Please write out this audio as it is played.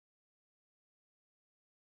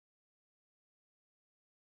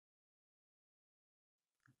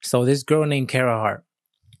So this girl named Kirra Hart.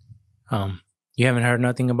 You haven't heard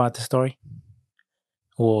nothing about the story?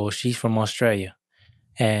 Well, she's from Australia.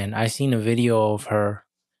 And I seen a video of her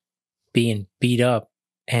being beat up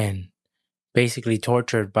and basically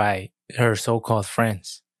tortured by her so-called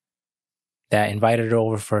friends that invited her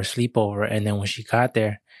over for a sleepover. And then when she got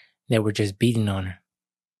there, they were just beating on her.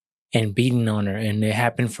 And it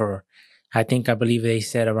happened for, I believe they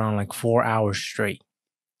said around like 4 hours straight.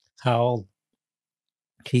 How old?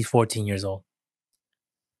 She's 14 years old.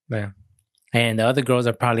 Yeah. And the other girls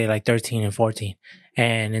are probably like 13 and 14.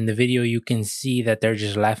 And in the video, you can see that they're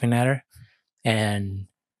just laughing at her. And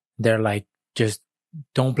they're like, just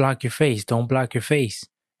don't block your face. Don't block your face.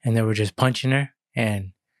 And they were just punching her.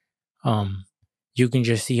 And you can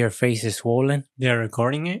just see her face is swollen. They're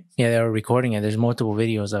recording it? Yeah, they were recording it. There's multiple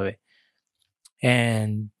videos of it.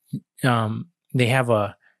 And they have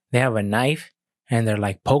a knife and they're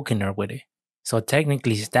like poking her with it. So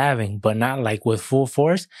technically stabbing, but not like with full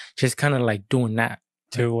force, just kind of like doing that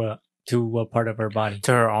to a part of her body,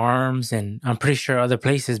 to her arms, and I'm pretty sure other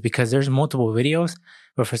places, because there's multiple videos,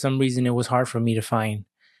 but for some reason it was hard for me to find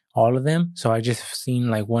all of them. So I just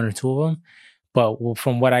seen like one or two of them. But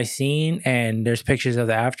from what I seen, and there's pictures of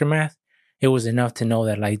the aftermath, it was enough to know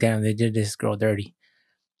that like, damn, they did this girl dirty,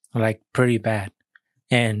 like pretty bad.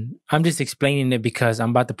 And I'm just explaining it because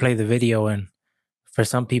I'm about to play the video, and for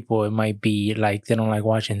some people, it might be like they don't like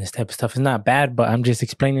watching this type of stuff. It's not bad, but I'm just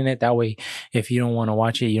explaining it that way. If you don't want to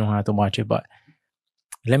watch it, you don't have to watch it. But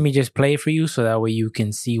let me just play it for you so that way you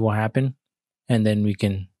can see what happened, and then we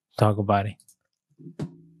can talk about it.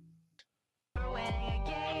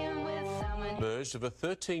 Emerged of a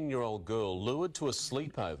 13-year-old girl lured to a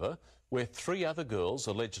sleepover where 3 other girls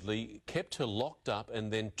allegedly kept her locked up and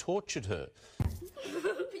then tortured her. Put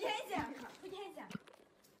your hands out. Put your hands out.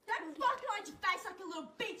 Don't fucking hide your face like a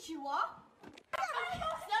little bitch you are.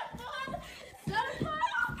 So fun.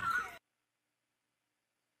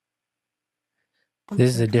 This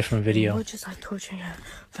is a different video. We're just like torturing her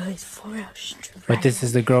for like 4 hours straight. But this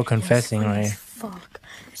is the girl confessing, right? Fuck.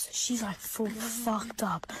 So she's like full fucked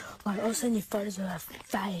up. Like all of a sudden you photos of her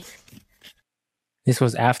face. This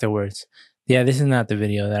was afterwards. Yeah, this is not the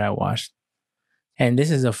video that I watched. And this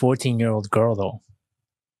is a 14-year-old girl though.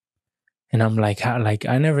 And I'm like, how, like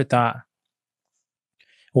I never thought.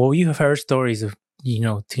 Well, you have heard stories of,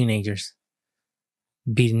 teenagers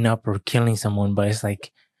beating up or killing someone, but it's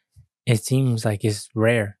like, it seems like it's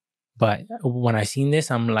rare. But when I seen this,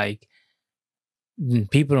 I'm like,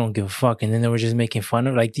 people don't give a fuck. And then they were just making fun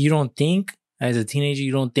of, like, you don't think, as a teenager,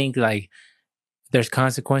 you don't think, like, there's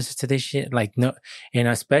consequences to this shit? Like, no. And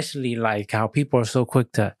especially, like, how people are so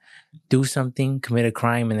quick to do something, commit a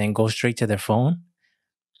crime, and then go straight to their phone.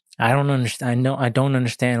 I don't understand. I don't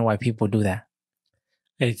understand why people do that.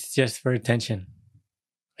 It's just for attention.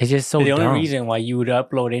 It's just so the dumb. only reason why you would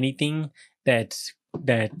upload anything that's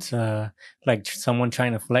like someone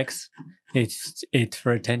trying to flex, it's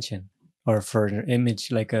for attention or for an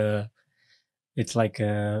image.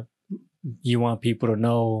 You want people to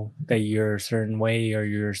know that you're a certain way or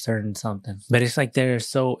you're a certain something. But it's like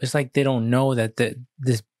it's like they don't know that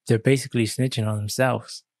they're basically snitching on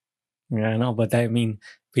themselves. Yeah, I know, but I mean,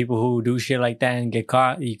 people who do shit like that and get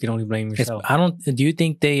caught, you can only blame yourself. Do you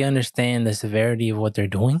think they understand the severity of what they're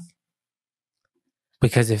doing?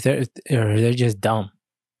 Because if they're just dumb.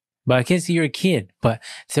 But I can see you're a kid. But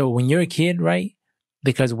so when you're a kid, right?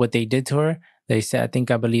 Because what they did to her, they said,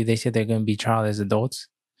 I believe they said they're going to be tried as adults.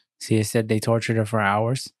 See, it said they tortured her for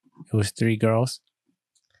hours. It was 3 girls.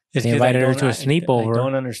 They invited her to a sleepover.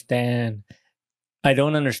 I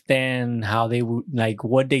don't understand how they would, like,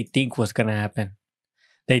 what they think was going to happen.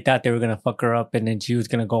 They thought they were going to fuck her up and then she was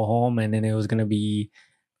going to go home and then it was going to be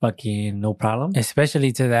fucking no problem.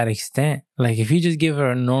 Especially to that extent. Like, if you just give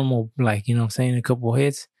her a normal, like, a couple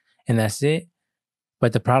hits and that's it.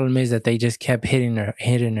 But the problem is that they just kept hitting her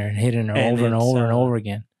over and over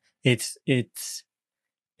again. I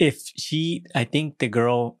think the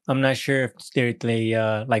girl, I'm not sure if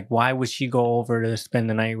they like, why would she go over to spend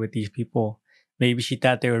the night with these people? Maybe she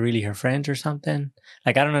thought they were really her friends or something.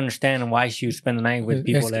 Like, I don't understand why she would spend the night with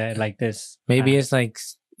people that like this. Maybe it's like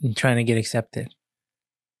trying to get accepted.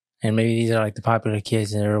 And maybe these are like the popular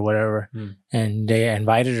kids or whatever. And they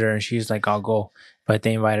invited her and she was like, I'll go. But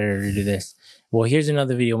they invited her to do this. Well, here's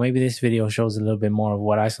another video. Maybe this video shows a little bit more of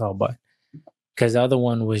what I saw, but because the other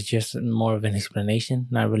one was just more of an explanation,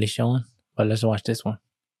 not really showing. But let's watch this one.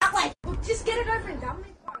 Just get it over and done with.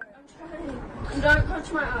 I'm trying. Don't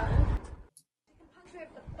punch my eye.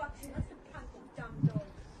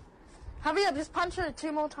 Hurry up, just punch her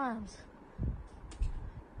 2 more times.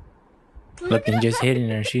 Look, and just hitting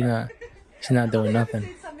her. She's not doing nothing.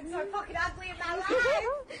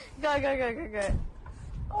 Go.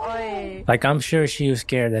 Oi. Like, I'm sure she was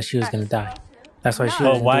scared that she was gonna die. That's why she But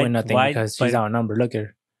wasn't why- doing nothing why- because she's but- outnumbered. Look at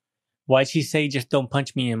her. Why'd she say just don't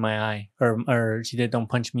punch me in my eye? Or she did don't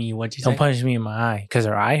punch me. What'd she Don't say? punch me in my eye because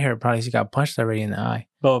her eye hurt. Probably she got punched already in the eye.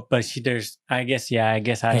 But I guess I And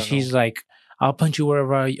don't she's know. like, "I'll punch you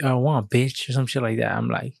wherever I want, bitch," or some shit like that. I'm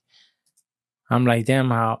like, damn,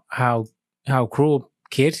 how cruel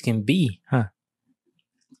kids can be, huh?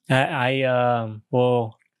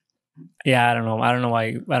 Well, yeah, I don't know. I don't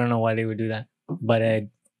know why they would do that. But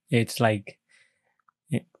it's like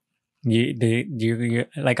you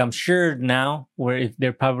like, I'm sure now where if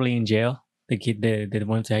they're probably in jail, the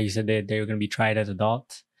ones that you said that they were going to be tried as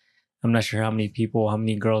adults. I'm not sure how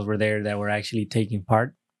many girls were there that were actually taking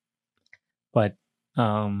part, but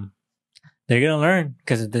they're gonna learn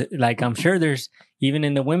because like, I'm sure there's, even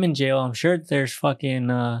in the women jail, I'm sure there's fucking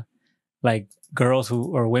like girls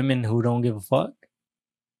or women who don't give a fuck.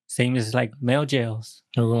 Same as like male jails.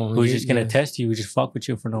 Who's just gonna test you, just fuck with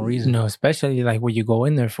you for no reason. No, especially like what you go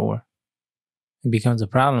in there for. It becomes a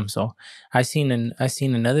problem. So I seen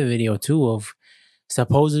another video too of,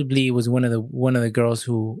 supposedly it was one of the girls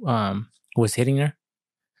who was hitting her,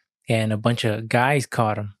 and a bunch of guys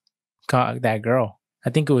caught that girl. I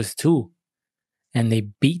think it was 2, and they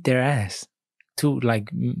beat their ass. 2, like,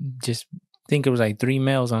 just think it was like 3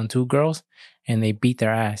 males on 2 girls, and they beat their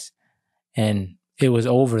ass, and it was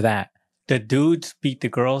over that. The dudes beat the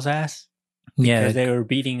girl's ass Yeah, because they were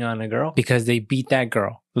beating on a girl. because they beat that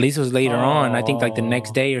girl. At least it was later on. I think like the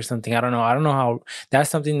next Oh. day or something. I don't know how. That's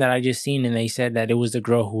something that I just seen, and they said that it was the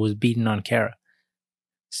girl who was beating on Kirra.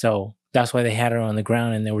 So that's why they had her on the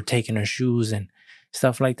ground, and they were taking her shoes and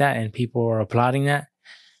stuff like that, and people were applauding that.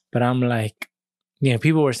 But I'm like,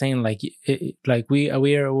 people were saying like, we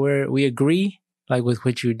agree like with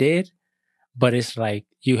what you did, but it's like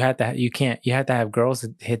you have to have girls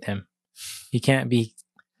hit them. You can't be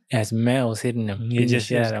as males hitting them. It just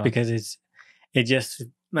because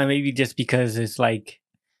maybe just because it's like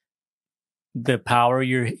the power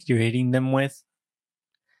you're hitting them with.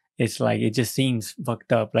 It's like, it just seems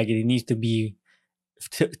fucked up. Like, it needs to be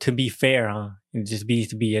to be fair, huh? It just needs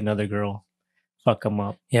to be another girl fuck them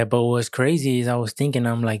up. Yeah, but what's crazy is I was thinking,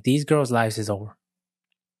 I'm like, these girls' lives is over.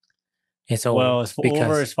 It's over. Well, it's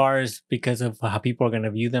over as far as because of how people are gonna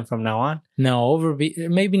view them from now on. No, over.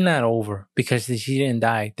 Maybe not over because she didn't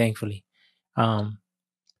die, thankfully.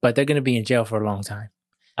 But they're gonna be in jail for a long time.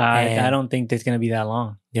 I don't think it's gonna be that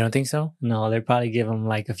long. You don't think so? No, they'll probably give them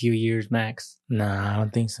like a few years max. Nah, I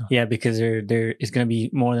don't think so. Yeah, because it's gonna be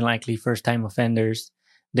more than likely first time offenders.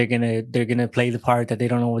 They're gonna play the part that they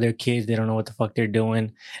don't know their kids, they don't know what the fuck they're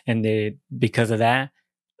doing, and because of that,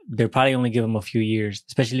 they'll probably only give them a few years.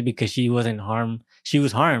 Especially because she wasn't harmed. She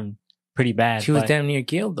was harmed pretty bad. She was damn near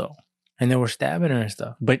killed though, and they were stabbing her and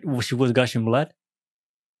stuff. But she was gushing blood.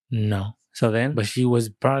 No, So then, but she was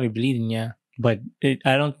probably bleeding. Yeah. But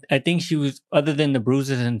I think she was, other than the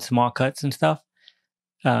bruises and small cuts and stuff.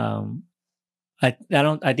 I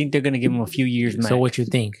think they're gonna give them a few years max. So what you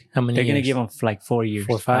think? How many? They're gonna years? give them like 4 years,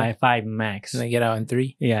 4 or 5? five max. And they get out in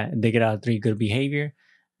 3. Yeah, they get out 3 good behavior,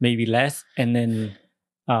 maybe less, and then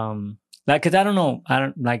like, because I don't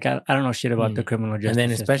know shit about the criminal justice And then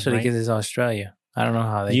system, especially right? because it's Australia, I don't know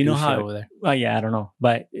how they do shit over there. Oh yeah, I don't know,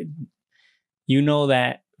 but you know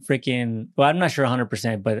that freaking. Well, I'm not sure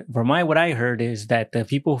 100%, but from what I heard is that the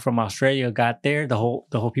people from Australia got there, the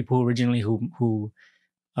whole people who originally who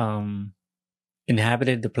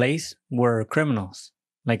inhabited the place were criminals.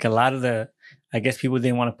 Like, a lot of I guess people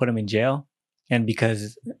didn't want to put them in jail, and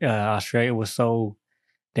because Australia was so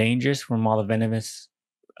dangerous from all the venomous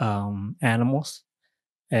animals,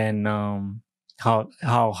 and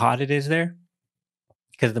how hot it is there,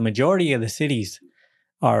 because the majority of the cities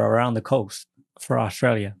are around the coast for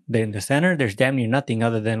Australia. Then in the center, there's damn near nothing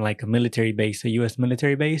other than like a military base, a U.S.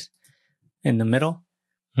 military base in the middle.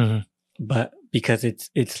 Mm-hmm. But because it's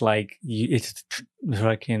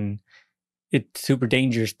super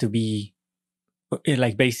dangerous to be,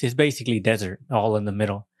 it's basically desert all in the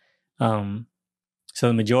middle. So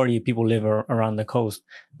the majority of people live around the coast,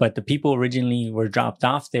 but the people originally were dropped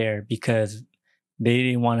off there because they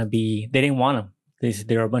didn't want them.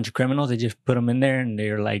 They were a bunch of criminals. They just put them in there, and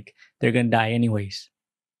they're like, they're gonna die anyways.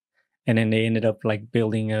 And then they ended up like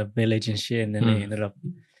building a village and shit, and then they ended up,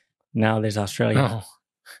 now there's Australia. Oh.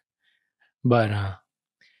 But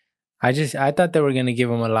I thought they were gonna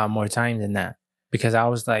give him a lot more time than that, because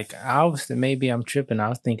maybe I'm tripping. I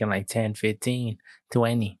was thinking like 10, 15,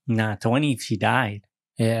 20. Nah, 20 if she died.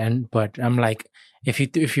 Yeah, but I'm like, if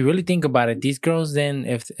you really think about it, these girls, then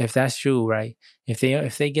if that's true, right? If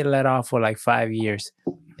they get let off for like 5 years,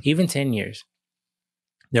 even 10 years,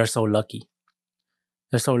 they're so lucky.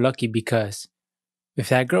 They're so lucky because if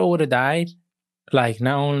that girl would have died, like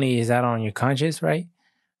not only is that on your conscience, right?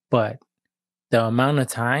 But the amount of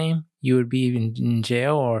time you would be in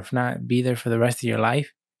jail, or if not, be there for the rest of your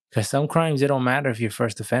life. Because some crimes, it don't matter if you're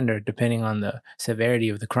first offender, depending on the severity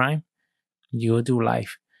of the crime, you will do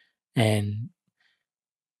life. And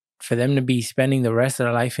for them to be spending the rest of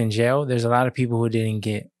their life in jail, there's a lot of people who didn't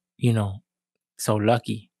get, so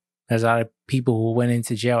lucky. There's a lot of people who went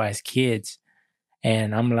into jail as kids.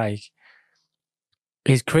 And I'm like,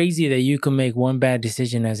 it's crazy that you can make one bad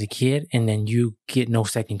decision as a kid and then you get no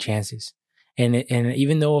second chances. And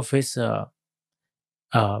even though if it's a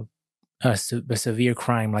severe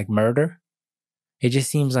crime like murder, it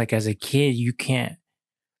just seems like as a kid you can't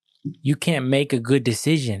make a good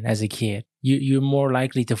decision as a kid. You're more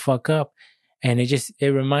likely to fuck up. And it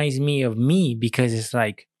reminds me of me, because it's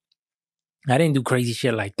like I didn't do crazy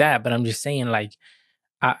shit like that, but I'm just saying, like,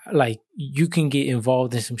 you can get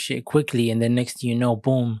involved in some shit quickly, and then next thing you know,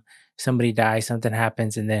 boom, somebody dies, something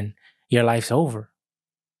happens, and then your life's over.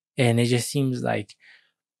 And it just seems like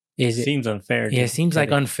seems unfair. Yeah, it seems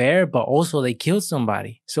like unfair, but also they killed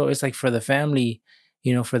somebody. So it's like for the family,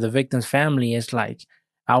 for the victim's family, it's like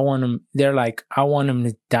I want him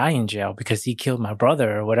to die in jail because he killed my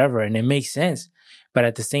brother or whatever, and it makes sense. But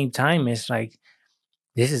at the same time, it's like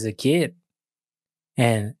this is a kid.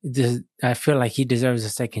 And I feel like he deserves a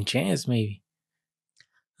second chance, maybe.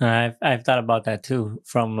 I've thought about that too.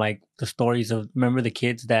 From like the stories of, remember the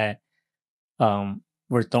kids that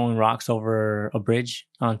were throwing rocks over a bridge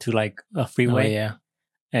onto like a freeway? Oh, yeah.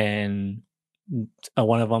 And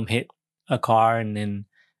one of them hit a car, and then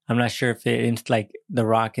I'm not sure if the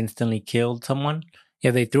rock instantly killed someone.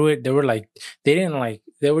 Yeah, they threw it. They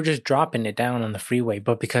were just dropping it down on the freeway,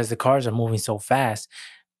 but because the cars are moving so fast,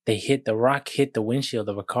 the rock hit the windshield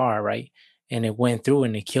of a car, right? And it went through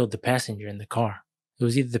and it killed the passenger in the car. It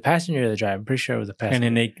was either the passenger or the driver. I'm pretty sure it was the passenger.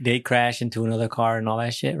 And then they crashed into another car and all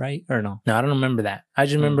that shit, right? Or no? No, I don't remember that. I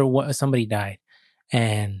just remember somebody died,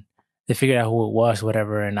 and they figured out who it was,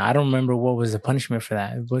 whatever. And I don't remember what was the punishment for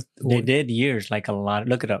that. They did years, like a lot.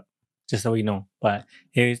 Look it up, just so we know. But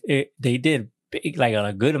they did big, like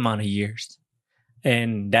a good amount of years.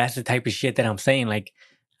 And that's the type of shit that I'm saying. Like,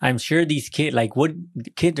 I'm sure these kids,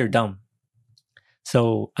 kids are dumb.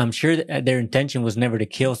 So I'm sure that their intention was never to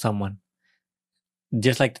kill someone.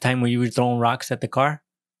 Just like the time when you were throwing rocks at the car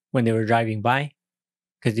when they were driving by,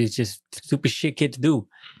 because it's just stupid shit kids do.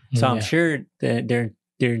 So I'm sure that their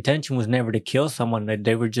intention was never to kill someone, that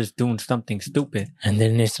they were just doing something stupid. And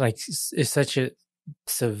then it's like, it's such a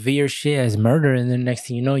severe shit as murder. And then next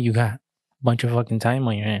thing you know, you got a bunch of fucking time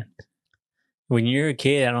on your hand. When you're a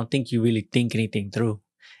kid, I don't think you really think anything through.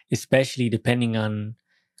 Especially depending on,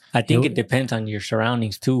 I think it depends on your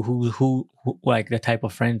surroundings too. Who, like the type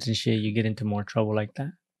of friends and shit, you get into more trouble like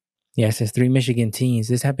that. Yeah, it says 3 Michigan teens.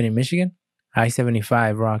 This happened in Michigan.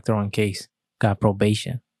 I-75 rock throwing case got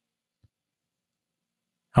probation.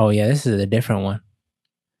 Oh yeah, this is a different one.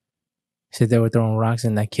 It said they were throwing rocks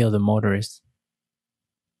and that killed a motorist.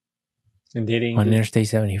 And they didn't on Interstate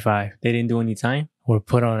 75. They didn't do any time? Were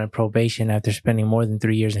put on a probation after spending more than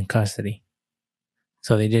 3 years in custody.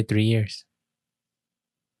 So they did 3 years.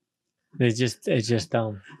 It's just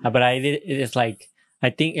dumb. But it's like, I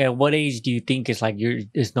think, at what age do you think it's like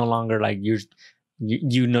it's no longer like you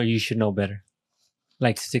should know better?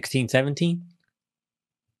 Like 16, 17?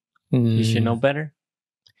 You should know better?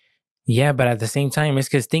 Yeah, but at the same time, it's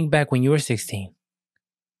because think back when you were 16.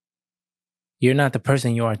 You're not the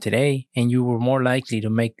person you are today, and you were more likely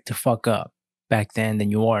to fuck up back then than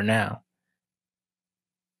you are now.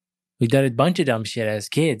 We did a bunch of dumb shit as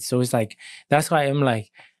kids. So it's like, that's why I'm like,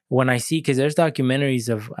 when I see, because there's documentaries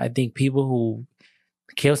of, I think, people who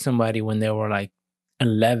killed somebody when they were like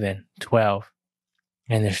 11, 12,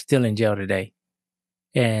 and they're still in jail today.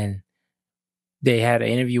 And they had an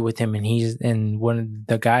interview with him, and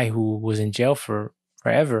the guy who was in jail for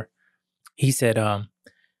forever, he said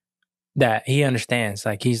that he understands.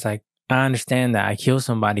 Like, he's like, I understand that I killed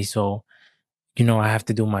somebody, so, I have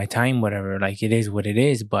to do my time, whatever. Like, it is what it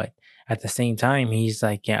is. But at the same time, he's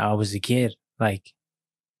like, yeah, I was a kid. Like,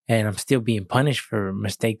 and I'm still being punished for a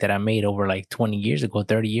mistake that I made over like 20 years ago,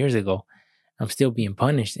 30 years ago. I'm still being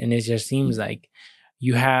punished. And it just seems like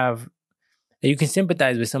you can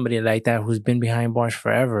sympathize with somebody like that who's been behind bars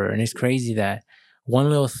forever. And it's crazy that one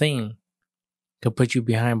little thing could put you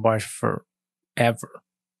behind bars forever.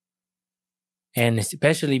 And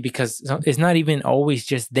especially because it's not even always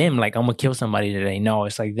just them. Like, I'm going to kill somebody today. No,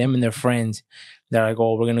 it's like them and their friends. They're like,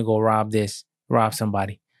 oh, we're going to go rob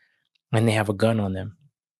somebody. And they have a gun on them.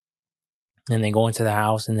 and they go into the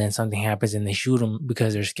house, and then something happens, and they shoot them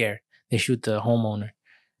because they're scared. They shoot the homeowner,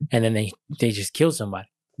 and then they just kill somebody,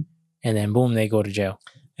 and then boom, they go to jail.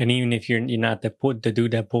 And even if you're not the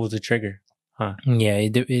dude that pulls the trigger, huh? Yeah,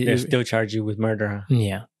 They still charge you with murder, huh?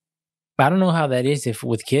 Yeah, but I don't know how that is if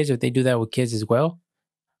with kids, if they do that with kids as well.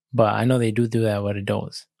 But I know they do that with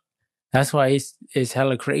adults. That's why it's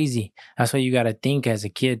hella crazy. That's why you got to think as a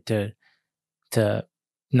kid to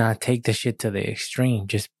not take the shit to the extreme.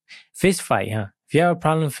 Just fist fight, huh? If you have a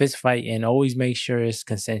problem, fist fight, and always make sure it's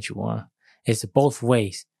consensual, huh? It's both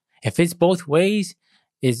ways. If it's both ways,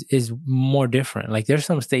 is more different. Like there's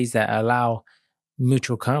some states that allow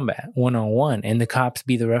mutual combat, 1-on-1, and the cops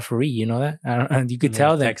be the referee. You know that? You could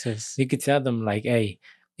tell them. Texas. You could tell them like, hey,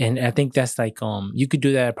 and I think that's like you could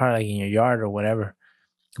do that probably like in your yard or whatever.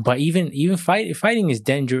 But even fighting is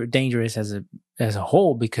dangerous as a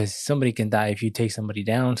whole, because somebody can die if you take somebody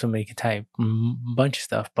down. Somebody can tie a bunch of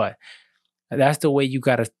stuff. But that's the way you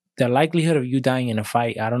gotta. The likelihood of you dying in a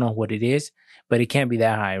fight, I don't know what it is, but it can't be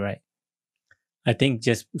that high, right? I think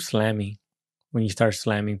just slamming, when you start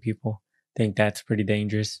slamming people, I think that's pretty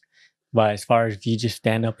dangerous. But as far as if you just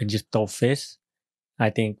stand up and just throw fists, I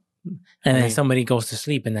think. And then somebody goes to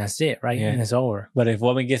sleep and that's it, right? Yeah. And it's over. But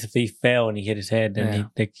if he fell and he hit his head, then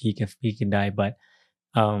he can die. But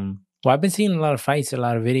well, I've been seeing a lot of fights, a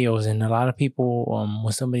lot of videos, and a lot of people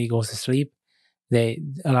when somebody goes to sleep, a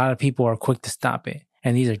lot of people are quick to stop it.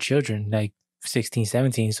 And these are children, like 16,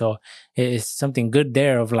 17. So it's something good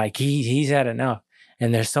there of like he's had enough.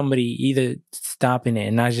 And there's somebody either stopping it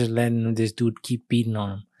and not just letting this dude keep beating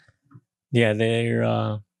on him. Yeah,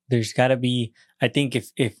 there's gotta be, I think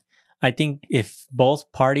if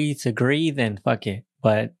both parties agree, then fuck it.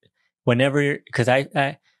 But whenever, because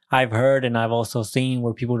I've heard and I've also seen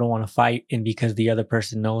where people don't want to fight, and because the other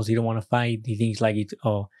person knows he don't want to fight, he thinks like he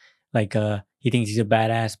thinks he's a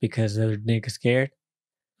badass because the nigga's scared.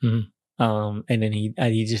 Mm-hmm. And then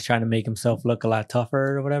he's just trying to make himself look a lot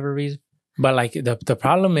tougher or whatever reason. But like the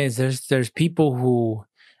problem is there's people who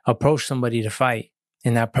approach somebody to fight,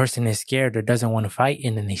 and that person is scared or doesn't want to fight,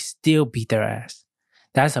 and then they still beat their ass.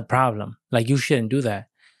 That's a problem. Like, you shouldn't do that.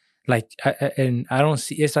 Like, I don't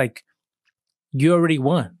see, it's like, you already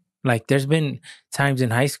won. Like, there's been times in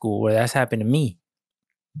high school where that's happened to me,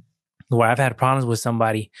 where I've had problems with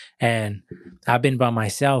somebody and I've been by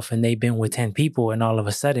myself and they've been with 10 people, and all of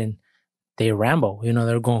a sudden they ramble,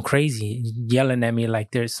 they're going crazy, yelling at me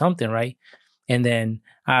like there's something, right? And then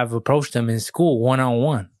I've approached them in school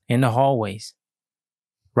 1-on-1 in the hallways,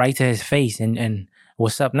 right to his face, and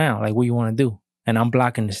what's up now? Like, what you want to do? And I'm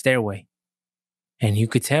blocking the stairway. And you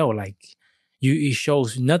could tell, like, it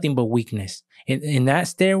shows nothing but weakness. In that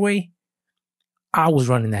stairway, I was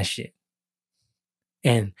running that shit.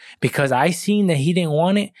 And because I seen that he didn't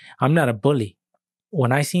want it, I'm not a bully.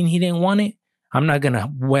 When I seen he didn't want it, I'm not going to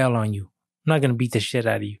wail on you. I'm not going to beat the shit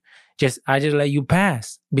out of you. I just let you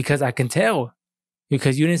pass because I can tell.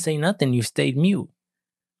 Because you didn't say nothing. You stayed mute.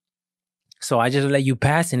 So I just let you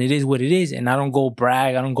pass, and it is what it is. And I don't go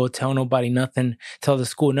brag. I don't go tell nobody nothing, tell the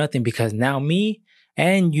school nothing, because now me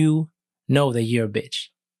and you know that you're a bitch.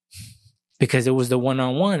 Because it was the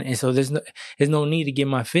 1-on-1. And so there's no need to get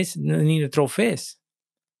my fist, no need to throw fists.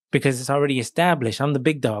 Because it's already established. I'm the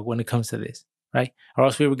big dog when it comes to this, right? Or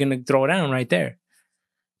else we were going to throw it down right there.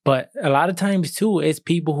 But a lot of times too, it's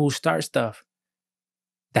people who start stuff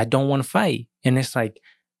that don't want to fight. And it's like,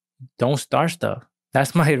 don't start stuff.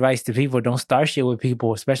 That's my advice to people. Don't start shit with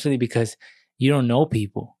people, especially because you don't know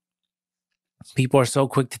people. People are so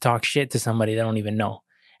quick to talk shit to somebody they don't even know,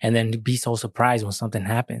 and then be so surprised when something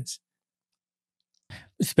happens.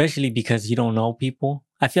 Especially because you don't know people.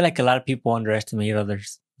 I feel like a lot of people underestimate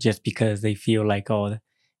others just because they feel like, oh,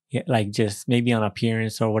 like just maybe on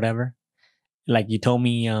appearance or whatever. Like you told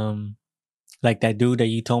me, like that dude that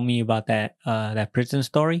you told me about that prison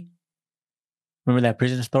story. Remember that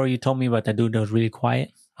prison story you told me about that dude that was really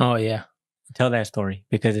quiet? Oh, yeah. Tell that story,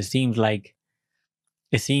 because it seems like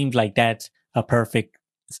that's a perfect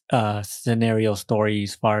scenario story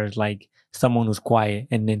as far as like someone who's quiet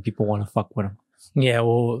and then people want to fuck with him. Yeah,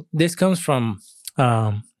 well, this comes from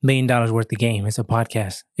 $1 Million Worth of Game. It's a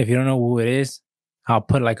podcast. If you don't know who it is, I'll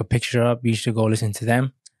put like a picture up. You should go listen to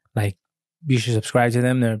them. Like, you should subscribe to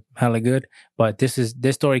them. They're hella good. But this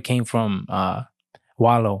story came from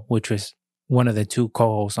Wallow, which was one of the two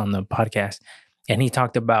co-hosts on the podcast. And he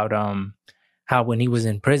talked about how when he was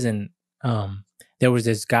in prison, there was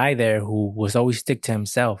this guy there who was always stick to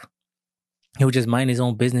himself. He would just mind his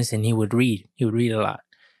own business, and he would read. He would read a lot,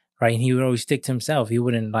 right? And he would always stick to himself. He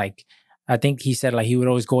wouldn't like, I think he said like he would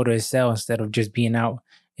always go to his cell instead of just being out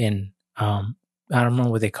in, I don't know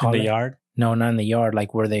what they call it. In the yard? No, not in the yard,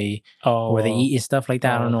 like where they eat and stuff like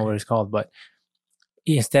that. I don't know what it's called, but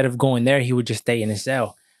instead of going there, he would just stay in his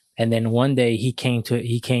cell. And then one day he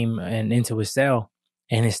came and into his cell,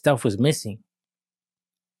 and his stuff was missing.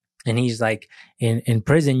 And he's like, in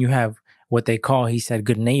prison, you have what they call, he said,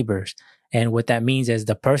 good neighbors. And what that means is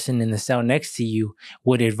the person in the cell next to you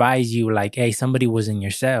would advise you like, hey, somebody was in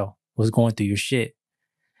your cell, was going through your shit.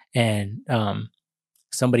 And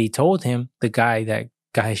somebody told him, the guy that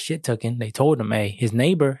got his shit taken, they told him, hey, his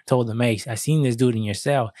neighbor told him, hey, I seen this dude in your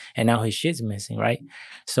cell and now his shit's missing, right?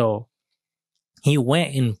 So he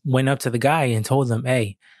went up to the guy and told him,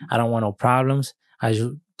 hey, I don't want no problems.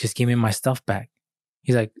 Just give me my stuff back.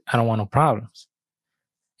 He's like, I don't want no problems.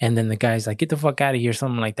 And then the guy's like, get the fuck out of here,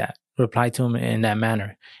 something like that. Replied to him in that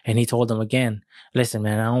manner. And he told him again, listen,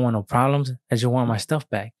 man, I don't want no problems. I just want my stuff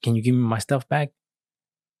back. Can you give me my stuff back?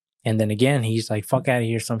 And then again, he's like, fuck out of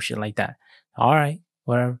here, some shit like that. All right,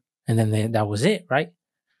 whatever. And then that was it, right?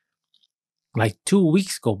 Like 2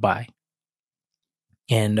 weeks go by.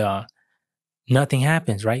 And nothing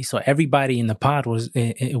happens, right? So everybody in the pod was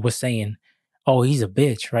saying, oh, he's a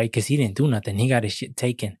bitch, right? Because he didn't do nothing. He got his shit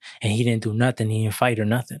taken and he didn't do nothing. He didn't fight or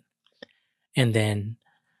nothing. And then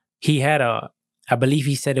he had I believe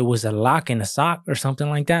he said it was a lock in a sock or something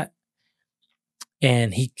like that.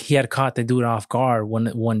 And he had caught the dude off guard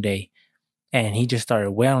one day. And he just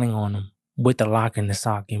started wailing on him with the lock in the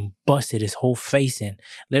sock and busted his whole face in.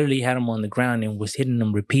 Literally had him on the ground and was hitting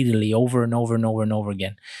him repeatedly over and over and over and over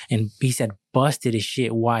again. And he said busted his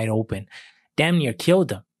shit wide open. Damn near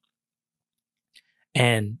killed him.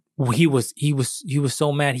 And he was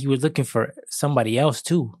so mad, he was looking for somebody else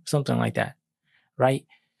too, something like that, right?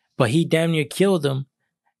 But he damn near killed him.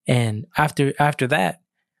 And after that,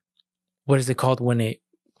 what is it called when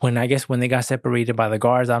they got separated by the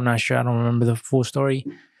guards? I'm not sure. I don't remember the full story.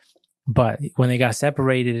 But when they got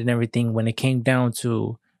separated and everything, when it came down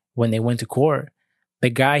to when they went to court, the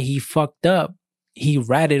guy he fucked up, he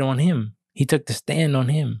ratted on him. He took the stand on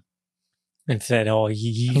him. And said, oh,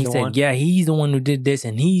 he said, one? Yeah, he's the one who did this,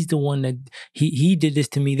 and he's the one that he did this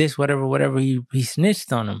to me, this, whatever. He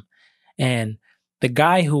snitched on him. And the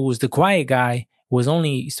guy who was the quiet guy was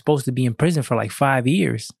only supposed to be in prison for like 5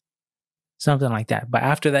 years. Something like that. But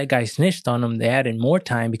after that guy snitched on him, they added more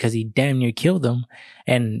time because he damn near killed him.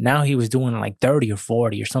 And now he was doing like 30 or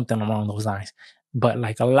 40 or something along those lines. But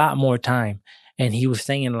like a lot more time. And he was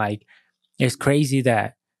saying like, it's crazy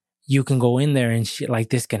that you can go in there and shit like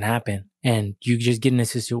this can happen. And you just get in a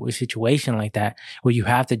situation like that where you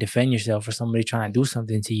have to defend yourself for somebody trying to do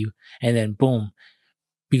something to you. And then boom,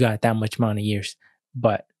 you got that much amount of years.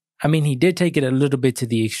 But I mean, he did take it a little bit to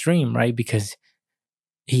the extreme, right? Because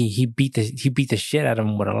he beat the shit out of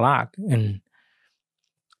him with a lock. And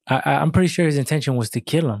I'm pretty sure his intention was to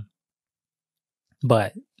kill him.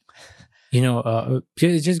 But,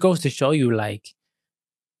 it just goes to show you like,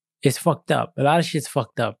 it's fucked up. A lot of shit's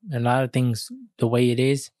fucked up. And a lot of things, the way it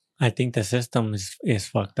is. I think the system is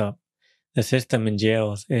fucked up. The system in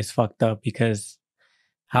jails is fucked up because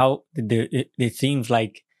it seems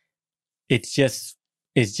like it's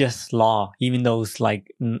just law, even though it's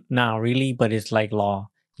like not really, but it's like law.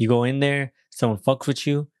 You go in there, someone fucks with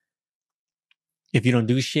you. If you don't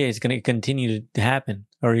do shit, it's gonna continue to happen,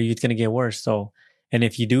 or it's gonna get worse. So, and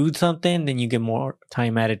if you do something, then you get more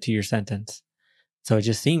time added to your sentence. So it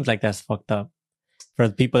just seems like that's fucked up for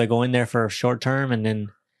the people that go in there for a short term and then.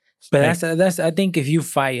 But that's I think if you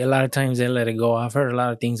fight, a lot of times they let it go. I've heard a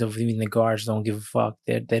lot of things of even the guards don't give a fuck.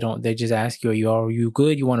 They just ask you, are you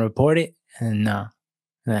good? You want to report it? And nah,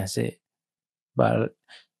 and that's it. But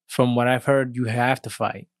from what I've heard, you have to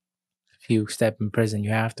fight. If you step in prison,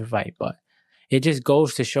 you have to fight. But it just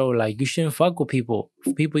goes to show like you shouldn't fuck with people.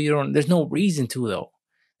 People you don't. There's no reason to though.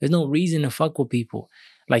 There's no reason to fuck with people.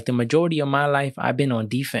 Like the majority of my life, I've been on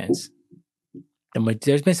defense.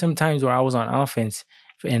 There's been some times where I was on offense.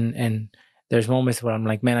 And there's moments where I'm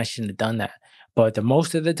like, man, I shouldn't have done that. But the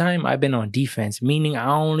most of the time, I've been on defense, meaning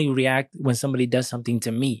I only react when somebody does something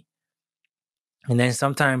to me. And then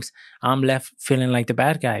sometimes I'm left feeling like the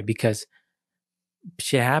bad guy because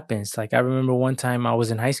shit happens. Like I remember one time I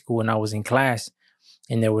was in high school and I was in class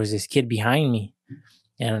and there was this kid behind me.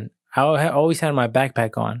 And I always had my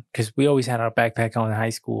backpack on because we always had our backpack on in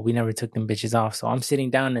high school. We never took them bitches off. So I'm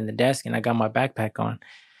sitting down in the desk and I got my backpack on.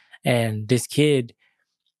 And this kid,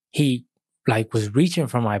 he like was reaching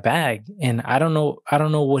for my bag and I don't know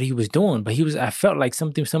what he was doing, but I felt like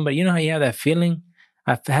somebody, you know how you have that feeling?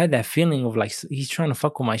 I had that feeling of like, he's trying to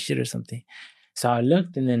fuck with my shit or something. So I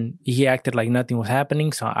looked and then he acted like nothing was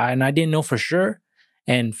happening. So I didn't know for sure.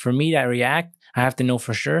 And for me to react, I have to know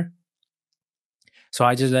for sure. So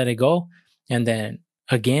I just let it go. And then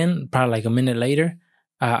again, probably like a minute later,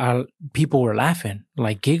 people were laughing,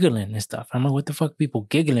 like giggling and stuff. I'm like, what the fuck, people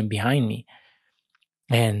giggling behind me?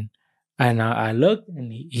 And I looked,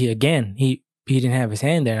 and he didn't have his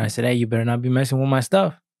hand there. And I said, hey, you better not be messing with my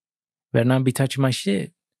stuff. Better not be touching my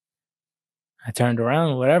shit. I turned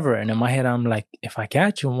around, whatever. And in my head, I'm like, if I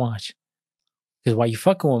catch him, watch. Because why you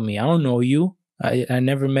fucking with me? I don't know you. I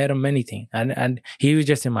never met him, anything. He was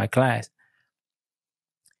just in my class.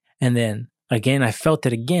 And then again, I felt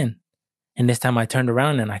it again. And this time I turned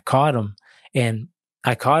around and I caught him. And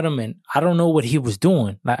I don't know what he was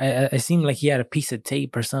doing. It seemed like he had a piece of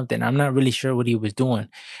tape or something. I'm not really sure what he was doing.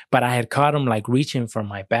 But I had caught him like reaching for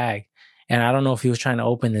my bag. And I don't know if he was trying to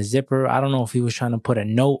open the zipper. I don't know if he was trying to put a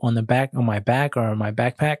note on my back or on my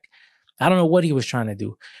backpack. I don't know what he was trying to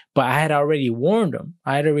do. But I had already warned him.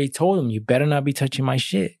 I had already told him, you better not be touching my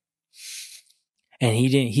shit. And he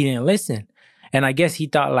didn't listen. And I guess he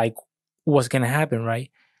thought like, what's going to happen, right?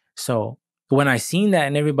 So when I seen that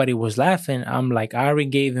and everybody was laughing, I'm like, I already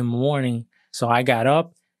gave him a warning. So I got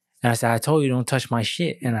up and I said, I told you don't touch my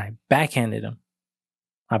shit. And I backhanded him.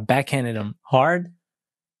 Hard?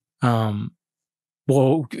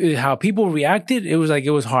 Well, how people reacted, it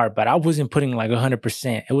was hard, but I wasn't putting like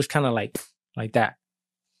 100%. It was kind of like that.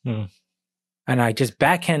 And I just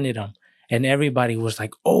backhanded him, and everybody was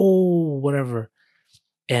like, oh, whatever.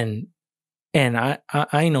 And I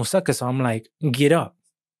ain't no sucker, so I'm like, get up.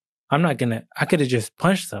 I could have just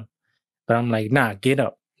punched him, but I'm like, nah, get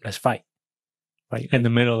up. Let's fight. Right. In the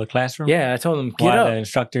middle of the classroom? Yeah, I told him, get up. The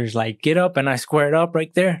instructor's like, get up, and I squared up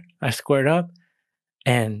right there.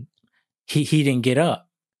 And he didn't get up.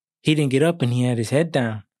 He didn't get up, and he had his head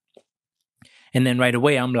down. And then right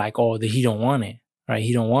away, I'm like, oh, he don't want it, right?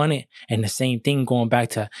 He don't want it. And the same thing going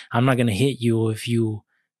back to, I'm not going to hit you if you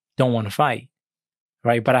don't want to fight,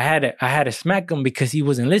 right? But I had to smack him because he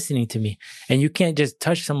wasn't listening to me. And you can't just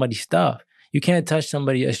touch somebody's stuff. You can't touch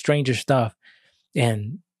a stranger's stuff.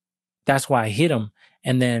 And that's why I hit him.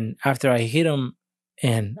 And then after I hit him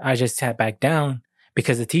and I just sat back down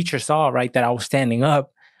because the teacher saw, right, that I was standing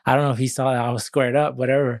up. I don't know if he saw that I was squared up,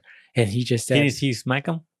 whatever. And he just said... Did he smack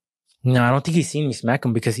him? No, I don't think he seen me smack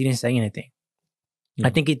him because he didn't say anything. I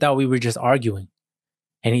think he thought we were just arguing.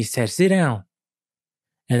 And he said, sit down.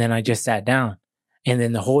 And then I just sat down. And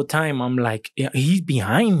then the whole time I'm like, he's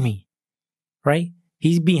behind me, right?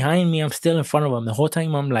 He's behind me. I'm still in front of him. The whole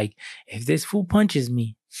time I'm like, if this fool punches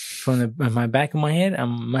me from my back of my head,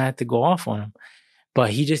 I'm going to have to go off on him. But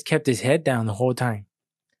he just kept his head down the whole time.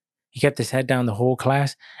 He kept his head down the whole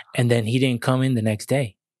class. And then he didn't come in the next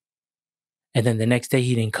day. And then the next day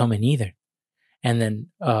he didn't come in either. And then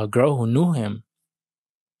a girl who knew him,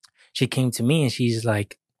 she came to me and she's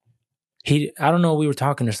like, I don't know, we were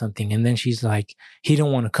talking or something. And then she's like, he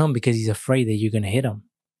don't want to come because he's afraid that you're going to hit him.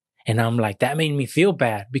 And I'm like, that made me feel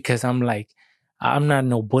bad because I'm like, I'm not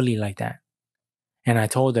no bully like that. And I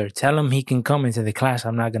told her, tell him he can come into the class.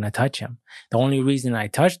 I'm not going to touch him. The only reason I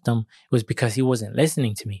touched him was because he wasn't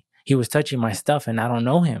listening to me. He was touching my stuff and I don't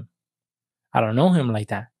know him. I don't know him like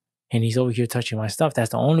that. And he's over here touching my stuff.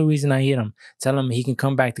 That's the only reason I hit him. Tell him he can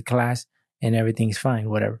come back to class and everything's fine,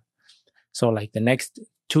 whatever. So like the next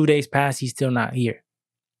 2 days pass, he's still not here.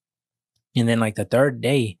 And then like the third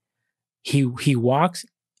day, he walks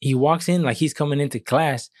in like he's coming into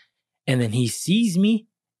class, and then he sees me,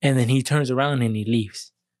 and then he turns around and he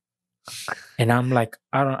leaves. And I'm like,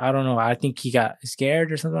 I don't know. I think he got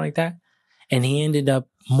scared or something like that. And he ended up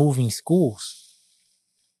moving schools.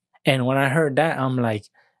 And when I heard that, I'm like,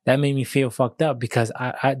 that made me feel fucked up because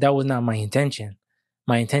I that was not my intention.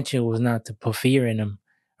 My intention was not to put fear in him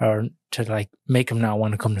or to like make him not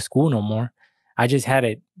want to come to school no more. I just had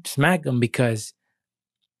to smack him because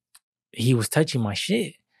he was touching my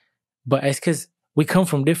shit. But it's because we come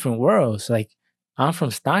from different worlds. Like I'm from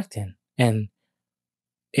Stockton, and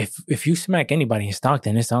if you smack anybody in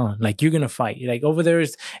Stockton, it's on. Like you're gonna fight. Like over there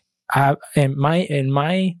is, I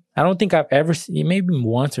don't think I've ever seen, maybe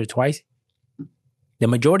once or twice. The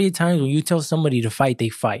majority of times when you tell somebody to fight, they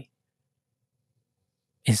fight.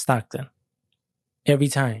 In Stockton. Every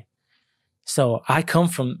time. So I come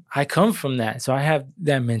from that. So I have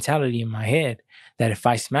that mentality in my head that if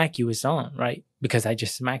I smack you, it's on, right? Because I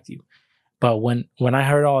just smacked you. But when I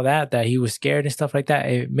heard all that he was scared and stuff like that,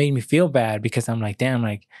 it made me feel bad because I'm like, damn,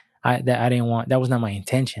 like I didn't want, that was not my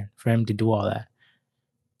intention for him to do all that.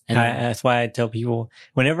 And that's why I tell people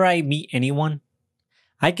whenever I meet anyone,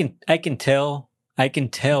 I can tell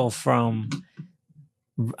from,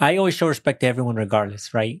 I always show respect to everyone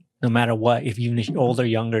regardless, right? No matter what, if you're older,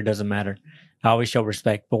 younger, doesn't matter. I always show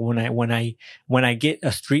respect. But when I get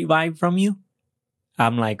a street vibe from you,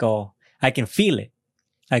 I'm like, oh, I can feel it.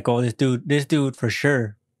 Like, oh, this dude for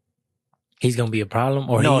sure. He's gonna be a problem,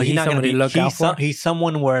 or No, he's he's not gonna somebody be. to look out for. He's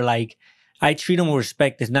someone where like I treat him with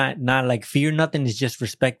respect. It's not like fear. Nothing. It's just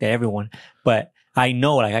respect to everyone. But I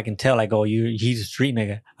know, like I can tell, like, oh, he's a street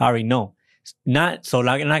nigga. I already know. Not so.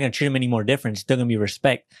 Like, I'm not gonna treat him any more different. It's still gonna be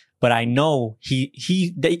respect. But I know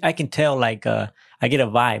I can tell, like, I get a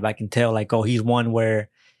vibe. I can tell, like, oh, he's one where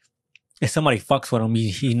if somebody fucks with him,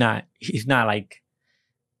 he's not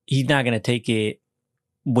gonna take it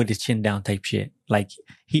with his chin down type shit. Like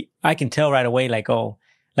I can tell right away, like, oh,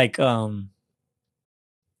 like, I'm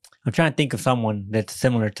trying to think of someone that's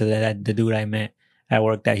similar to the dude I met at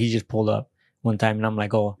work that he just pulled up one time, and I'm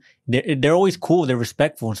like, oh, they're always cool, they're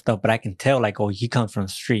respectful and stuff, but I can tell, like, oh, he comes from the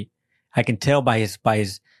street. I can tell by his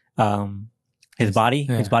body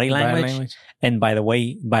language, and by the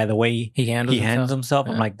way he handles himself.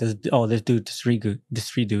 Yeah. I'm like, this dude, the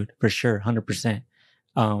street dude for sure, 100%.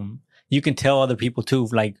 You can tell other people too,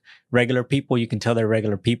 like regular people, you can tell they're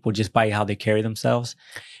regular people just by how they carry themselves.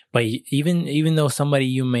 But even though somebody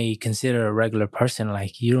you may consider a regular person,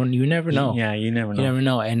 like you never know. Yeah, you never know. You never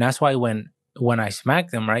know. And that's why when I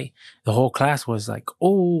smacked him, right, the whole class was like,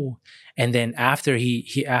 oh. And then after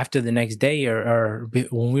after the next day or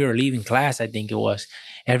when we were leaving class, I think it was,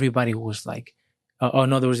 everybody was like, oh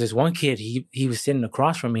no, there was this one kid, he was sitting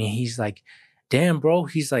across from me, and he's like, damn, bro.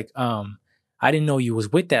 He's like, I didn't know you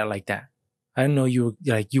was with that like that. I didn't know you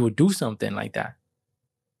would do something like that.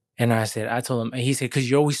 And I told him, and he said, because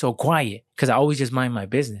you're always so quiet. Because I always just mind my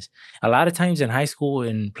business. A lot of times in high school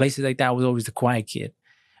and places like that, I was always the quiet kid.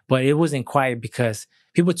 But it wasn't quiet because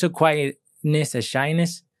people took quietness as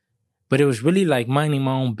shyness, but it was really like minding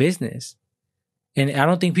my own business. And I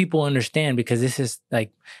don't think people understand, because this is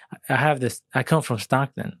like, I come from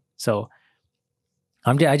Stockton. So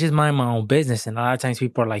I just mind my own business. And a lot of times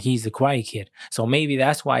people are like, he's the quiet kid. So maybe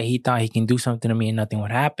that's why he thought he can do something to me and nothing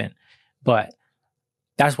would happen. But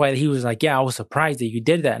that's why he was like, yeah, I was surprised that you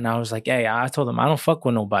did that. And I was like, hey, I told him, I don't fuck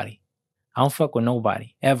with nobody. I don't fuck with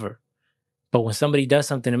nobody, ever. But when somebody does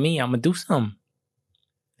something to me, I'm going to do something.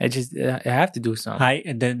 I have to do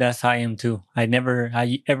something. That's how I am too. At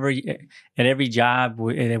every job,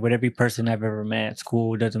 with every person I've ever met at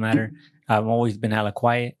school, doesn't matter. I've always been hella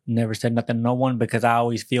quiet, never said nothing to no one, because I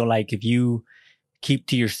always feel like if you keep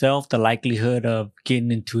to yourself, the likelihood of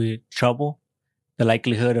getting into trouble, the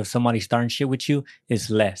likelihood of somebody starting shit with you is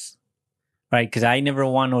less, right? Because I never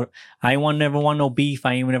want no beef.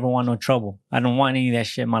 I even never want no trouble. I don't want any of that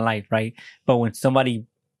shit in my life, right? But when somebody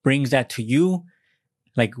brings that to you,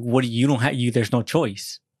 like, there's no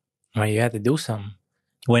choice. Right, you have to do something.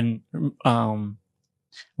 When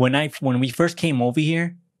we first came over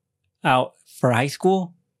here out for high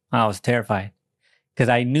school, I was terrified, because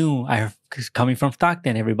I knew, because coming from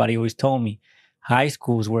Stockton, everybody always told me high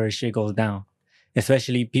school is where shit goes down.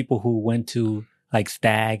 Especially people who went to like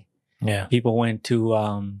Stag. Yeah. People went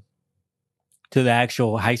to the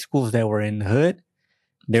actual high schools that were in the hood.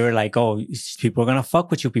 They were like, oh, people are gonna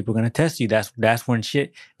fuck with you. People are gonna test you. That's when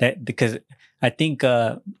shit because I think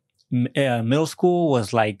middle school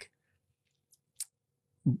was like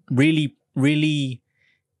really, really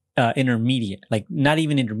intermediate. Like not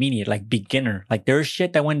even intermediate, like beginner. Like there's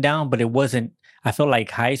shit that went down, but it wasn't. I felt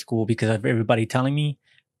like high school because of everybody telling me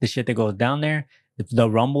the shit that goes down there. The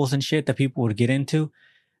rumbles and shit that people would get into,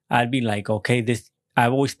 I'd be like, okay,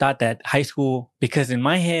 I've always thought that high school, because in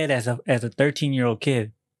my head as a 13-year-old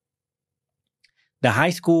kid, the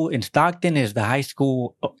high school in Stockton is the high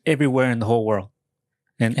school everywhere in the whole world.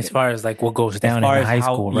 And as far as like what goes down in the high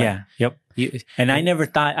school, right? Yeah, yep. And I never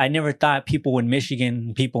thought people in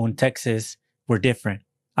Michigan, people in Texas were different.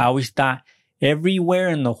 I always thought everywhere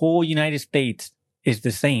in the whole United States is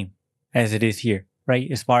the same as it is here.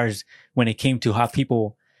 Right? As far as when it came to how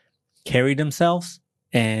people carry themselves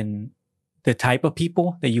and the type of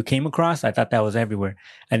people that you came across, I thought that was everywhere.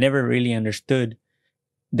 I never really understood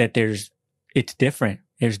that it's different.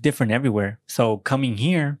 It's different everywhere. So coming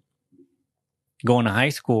here, going to high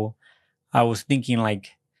school, I was thinking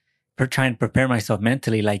like, trying to prepare myself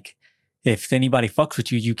mentally, like if anybody fucks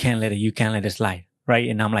with you, you can't let it slide. Right?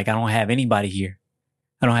 And I'm like, I don't have anybody here.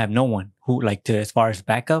 I don't have no one who as far as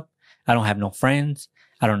backup. I don't have no friends.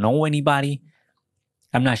 I don't know anybody.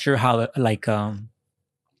 I'm not sure how who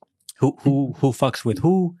fucks with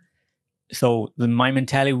who. So my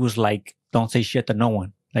mentality was like, don't say shit to no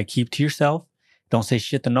one. Like keep to yourself. Don't say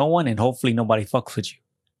shit to no one, and hopefully nobody fucks with you.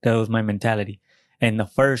 That was my mentality. And the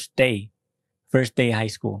first day of high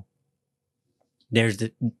school,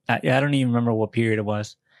 I don't even remember what period it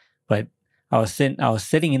was, but I was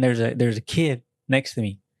sitting and there's a kid next to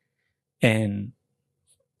me, and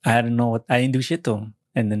I didn't do shit to him.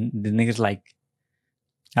 And then the nigga's like,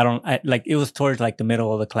 like, it was towards like the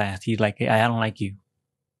middle of the class. He's like, I don't like you.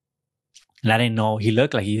 And I didn't know, he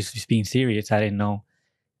looked like he was just being serious. I didn't know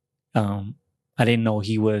if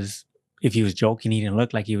he was joking. He didn't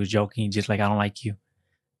look like he was joking. He just like, I don't like you.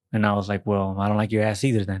 And I was like, well, I don't like your ass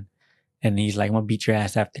either then. And he's like, I'm going to beat your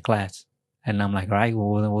ass after class. And I'm like, all right,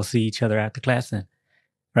 well, then we'll see each other after class then.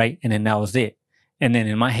 Right? And then that was it. And then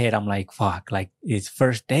in my head, I'm like, fuck, like, it's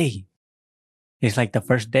first day. It's like the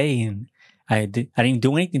first day, and I didn't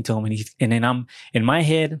do anything to him. And then I'm in my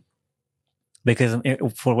head, because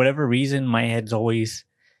for whatever reason, my head's always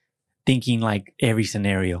thinking like every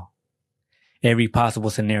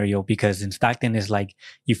possible scenario. Because in Stockton, it's like,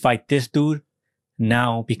 you fight this dude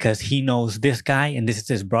now because he knows this guy and this is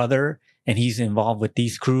his brother and he's involved with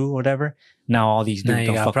these crew or whatever. Now all these dudes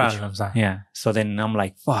don't fuck with you. Huh? Yeah. So then I'm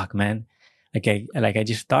like, fuck, man. I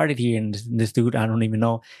just started here, and this dude, I don't even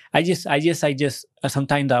know. I just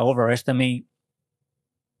sometimes I overestimate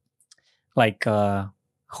like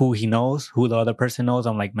who he knows, who the other person knows.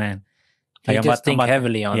 I'm like, man, like, you just think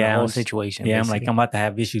heavily on the whole situation. Yeah, basically. I'm like, I'm about to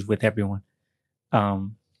have issues with everyone.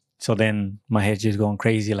 So then my head's just going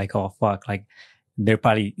crazy. Like, oh fuck, like they're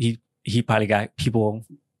probably he probably got people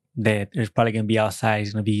that there's probably gonna be outside.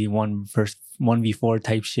 It's gonna be 1v4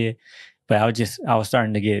 type shit. But I was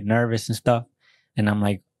starting to get nervous and stuff. And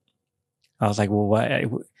I was like, well, what?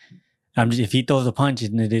 If he throws a punch,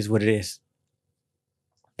 then it is what it is.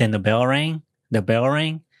 Then the bell rang.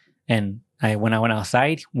 And when I went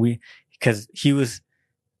outside, because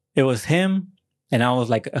it was him, and I was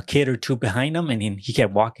like a kid or two behind him, and he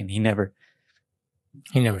kept walking. He never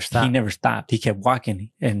stopped. He kept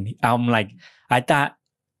walking. And I'm like, I thought,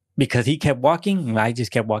 because he kept walking, I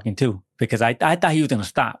just kept walking too. Because I thought he was going to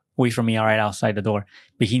stop, wait for me right outside the door.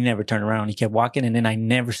 But he never turned around. He kept walking, and then I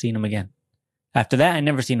never seen him again. After that, I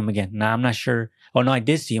never seen him again. Now, I'm not sure. Oh, no, I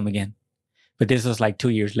did see him again. But this was like 2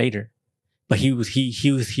 years later. But he was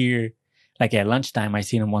here, like at lunchtime, I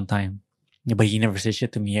seen him one time. But he never said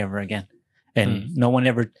shit to me ever again. And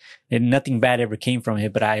nothing bad ever came from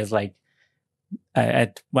it. But I was like,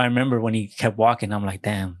 I remember when he kept walking, I'm like,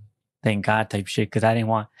 damn, thank God type shit. Because I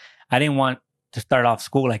didn't want to start off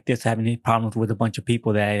school like this, having any problems with a bunch of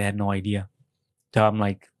people that I had no idea. So I'm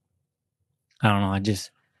like, I don't know.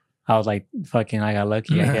 I was like, fucking, I got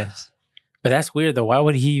lucky, I guess. But that's weird though. Why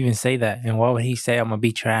would he even say that? And why would he say, I'm gonna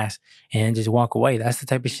beat your ass and just walk away? That's the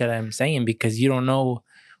type of shit I'm saying, because you don't know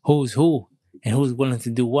who's who and who's willing to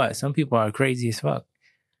do what. Some people are crazy as fuck.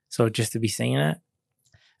 So just to be saying that.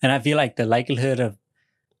 And I feel like the likelihood of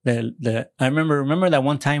I remember that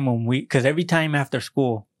one time when because every time after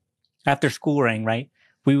school rang, right,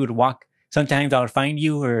 we would walk. Sometimes I would find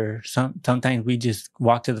you, or sometimes we just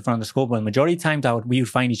walk to the front of the school. But the majority of times we would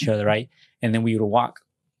find each other, right? And then we would walk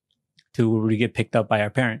to where we get picked up by our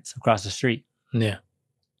parents across the street. Yeah.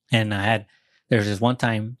 And there was this one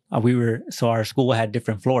time so our school had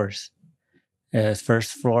different floors.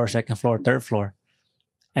 First floor, second floor, third floor.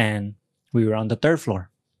 And we were on the third floor.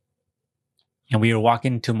 And we were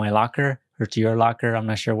walking to my locker or to your locker. I'm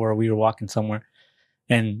not sure where we were walking, somewhere.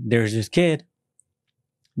 And there's this kid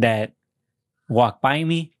that walked by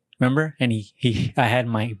me, remember? And I had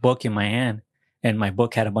my book in my hand, and my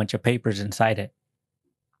book had a bunch of papers inside it.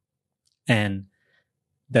 And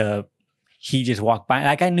he just walked by.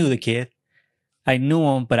 Like, I knew the kid. I knew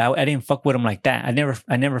him, but I didn't fuck with him like that. I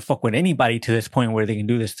never fuck with anybody to this point where they can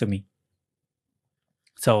do this to me.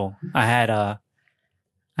 So I had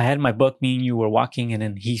my book. Me and you were walking, and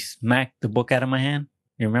then he smacked the book out of my hand.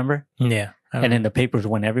 You remember? Yeah. And then the papers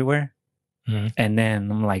went everywhere. Mm-hmm. And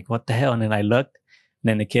then I'm like, what the hell? And then I looked. And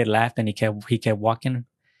then the kid laughed, and he kept walking.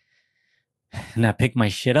 And I picked my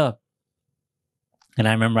shit up. And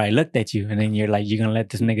I remember I looked at you, and then you're like, "You gonna let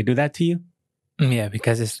this nigga do that to you?" Yeah,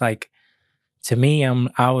 because it's like, to me,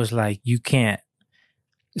 I was like, you can't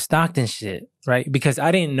Stockton shit, right? Because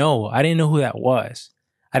I didn't know who that was.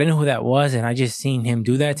 And I just seen him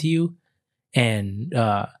do that to you. And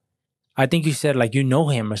I think you said like, you know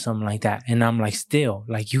him or something like that. And I'm like, still,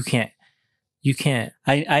 like, you can't.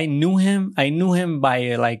 I knew him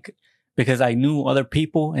by like, because I knew other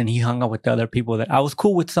people, and he hung out with the other people. That I was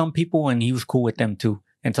cool with some people, and he was cool with them too.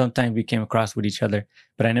 And sometimes we came across with each other,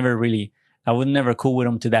 but I was never cool with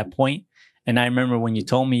him to that point. And I remember when you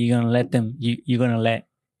told me you're gonna let this nigga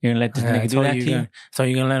do that to you. So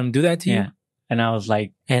you're gonna let him do that to you? Yeah. And I was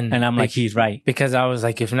like, and I'm like, he's right. Because I was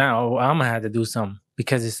like, if not, I'm gonna have to do something.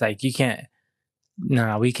 Because it's like, we can't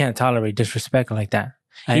tolerate disrespect like that.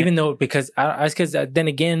 Even though, because then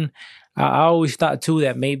again, I always thought too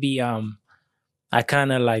that maybe I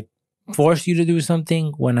kind of like forced you to do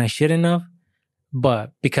something when I shouldn't have.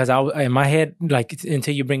 But because in my head, like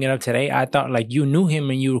until you bring it up today, I thought like you knew him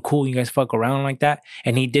and you were cool. You guys fuck around like that,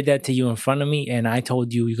 and he did that to you in front of me, and I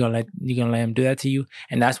told you you're gonna let him do that to you,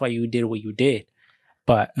 and that's why you did what you did.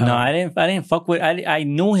 But No, I didn't fuck with. I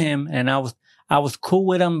knew him, and I was cool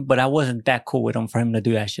with him, but I wasn't that cool with him for him to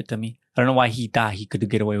do that shit to me. I don't know why he thought he could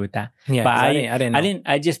get away with that. Yeah, but I didn't know.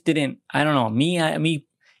 I just didn't. I don't know. Me.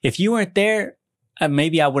 If you weren't there,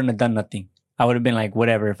 maybe I wouldn't have done nothing. I would have been like,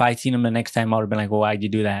 whatever. If I seen him the next time, I would have been like, well, why'd you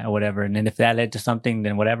do that or whatever. And then if that led to something,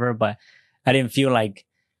 then whatever. But I didn't feel like,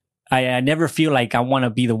 I never feel like I want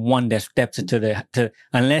to be the one that steps into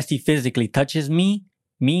unless he physically touches me,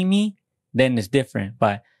 then it's different.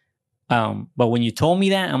 But when you told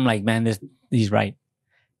me that, I'm like, man, he's right.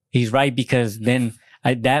 He's right because then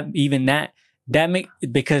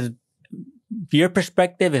because your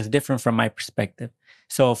perspective is different from my perspective.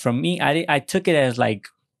 So from me, I took it as like,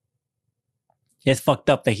 it's fucked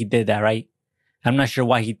up that he did that, right? I'm not sure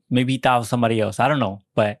why maybe he thought it was somebody else. I don't know.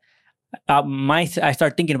 But I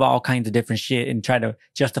start thinking about all kinds of different shit and try to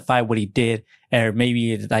justify what he did. Or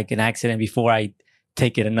maybe it's like an accident before I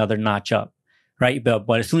take it another notch up, right? But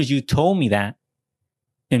as soon as you told me that,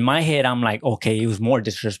 in my head, I'm like, okay, it was more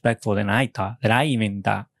disrespectful than I even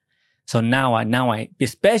thought. So now I,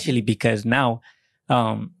 especially because now,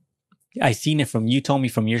 I seen it from, you told me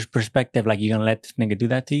from your perspective, like, you're going to let this nigga do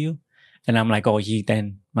that to you? And I'm like, oh,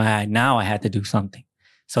 now I had to do something.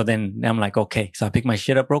 So then I'm like, okay. So I picked my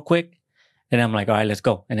shit up real quick. And I'm like, all right, let's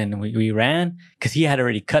go. And then we ran because he had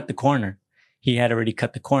already cut the corner. Yeah,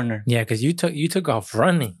 because you took off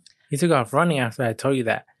running. You took off running after I told you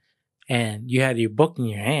that. And you had your book in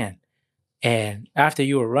your hand. And after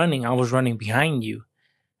you were running, I was running behind you.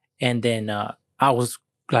 And then I was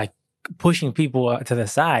like pushing people to the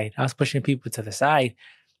side.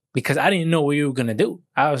 Because I didn't know what you were going to do.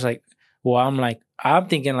 I was like, I'm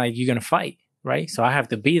thinking like you're going to fight, right? So I have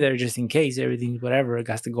to be there just in case everything, whatever, it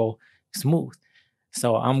has to go smooth.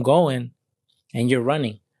 So I'm going and you're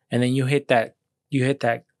running. And then you hit that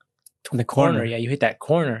the corner. Yeah, you hit that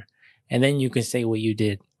corner. And then you can say what you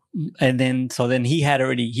did. And then, so then he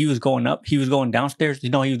was going downstairs. He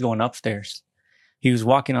was going upstairs. He was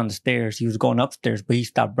walking on the stairs. He was going upstairs, but he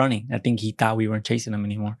stopped running. I think he thought we weren't chasing him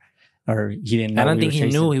anymore. Or he didn't know. I don't think he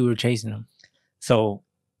knew we were chasing him. So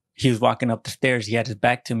he was walking up the stairs. He had his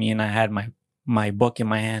back to me and I had my book in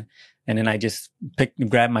my hand. And then I just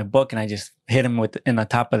grabbed my book and I just hit him in the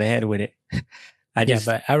top of the head with it.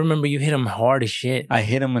 But I remember you hit him hard as shit. I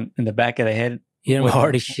hit him in the back of the head. Hit him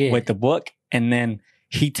hard as shit. With the book. And then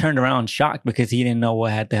he turned around shocked because he didn't know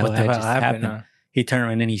what the hell had just happened. He turned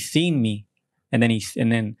around and then he seen me. And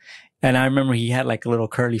then I remember he had like a little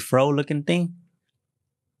curly fro looking thing.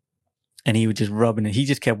 And he was just rubbing it. He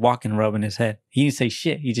just kept walking, rubbing his head. He didn't say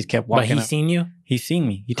shit. He just kept walking. But he seen you? He seen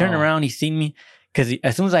me. He turned around. He seen me. Because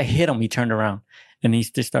as soon as I hit him, he turned around. And he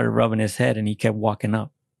just started rubbing his head and he kept walking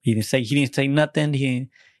up. He didn't say nothing.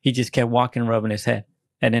 He just kept walking, rubbing his head.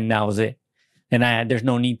 And then that was it. And there's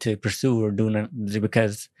no need to pursue or do nothing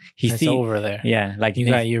because it's over there. Yeah. Like you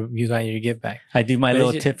got your get back. I do my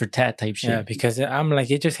little tit for tat type shit. Yeah, because I'm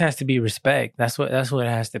like, it just has to be respect. That's what it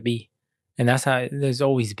has to be. And that's how there's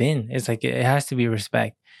always been. It's like, it has to be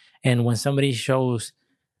respect. And when somebody shows,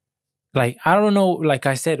 like, I don't know, like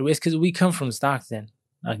I said, it's because we come from Stockton.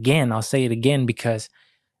 Again, I'll say it again because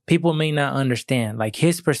people may not understand. Like,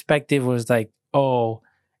 his perspective was like, oh,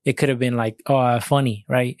 it could have been like, oh, funny,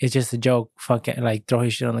 right? It's just a joke. Fuck it, like, throw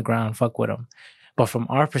his shit on the ground, fuck with him. But from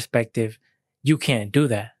our perspective, you can't do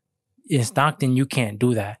that. In Stockton, you can't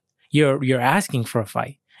do that. You're asking for a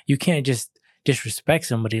fight. You can't just disrespect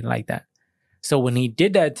somebody like that. So when he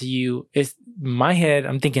did that to you, it's my head,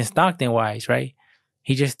 I'm thinking Stockton wise, right?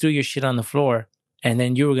 He just threw your shit on the floor and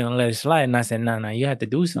then you were going to let it slide. And I said, no, you had to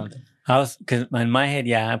do something. Because in my head,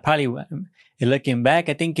 yeah, I probably, looking back,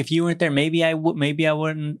 I think if you weren't there, maybe I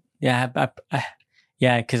wouldn't. Yeah.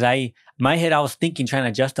 Because my head, I was thinking, trying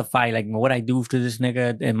to justify like what I do to this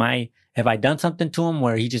nigga. Have I done something to him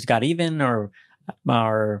where he just got even or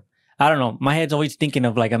I don't know. My head's always thinking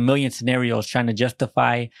of like a million scenarios, trying to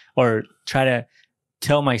justify or try to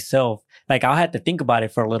tell myself, like, I'll have to think about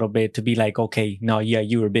it for a little bit to be like, okay, no, yeah,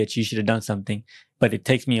 you were a bitch. You should have done something. But it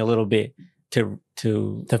takes me a little bit to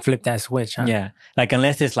flip that switch, huh? Yeah. Like,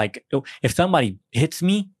 unless it's like, if somebody hits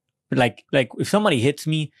me, like if somebody hits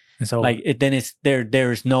me, then it's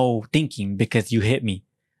there's no thinking because you hit me.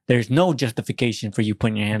 There's no justification for you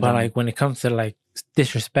putting your hands on me. But like when it comes to like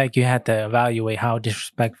disrespect, you have to evaluate how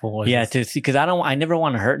disrespectful was. Yeah, to see, because I never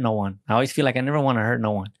want to hurt no one. I always feel like I never want to hurt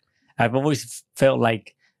no one. I've always felt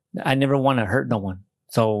like I never want to hurt no one.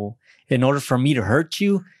 So in order for me to hurt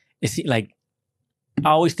you, it's like, I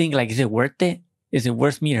always think like, is it worth it? Is it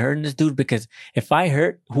worth me hurting this dude? Because if I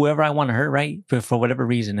hurt whoever I want to hurt, right, for whatever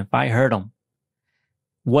reason, if I hurt him,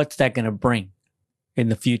 what's that going to bring in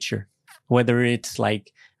the future? Whether it's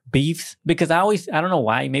like beefs, because I don't know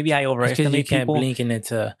why, maybe I overestimate you can't people. blink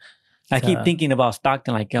into. I keep thinking about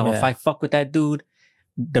Stockton, like, oh, if Yeah. I fuck with that dude,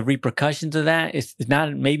 the repercussions of that is not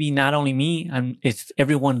only me, it's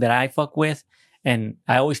everyone that I fuck with. And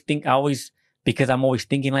because I'm always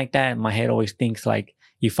thinking like that, my head always thinks like,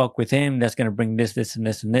 you fuck with him, that's going to bring this, this, and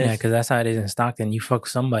this, and this. Yeah, because that's how it is in Stockton. You fuck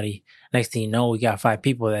with somebody, next thing you know, we got 5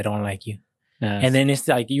 people that don't like you. Yes. And then it's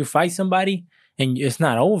like you fight somebody and it's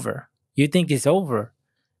not over. You think it's over,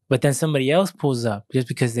 but then somebody else pulls up just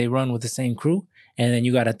because they run with the same crew, and then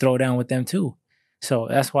you got to throw down with them too. So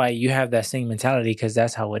that's why you have that same mentality, because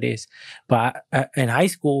that's how it is. But in high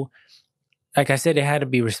school, like I said, it had to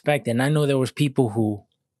be respect. And I know there was people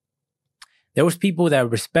that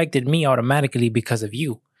respected me automatically because of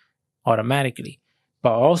you, automatically.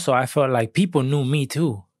 But also I felt like people knew me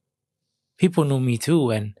too.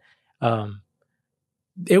 And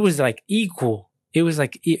it was like equal. It was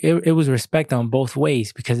like, it was respect on both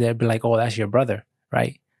ways, because they'd be like, oh, that's your brother,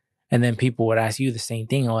 right? And then people would ask you the same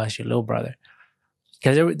thing, oh, that's your little brother.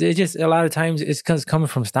 Because it just, a lot of times it's because coming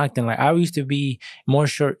from Stockton. Like I used to be more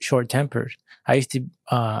short-tempered. I used to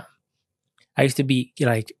be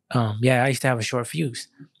like, I used to have a short fuse.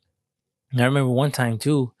 And I remember one time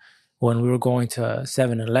too, when we were going to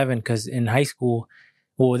 7-Eleven, because in high school,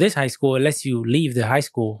 this high school, it lets you leave the high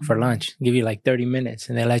school for lunch, give you like 30 minutes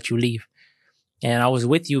and they let you leave. And I was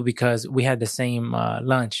with you because we had the same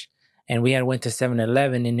lunch, and we had went to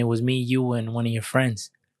 7-Eleven, and it was me, you, and one of your friends.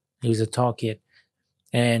 He was a tall kid.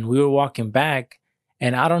 And we were walking back,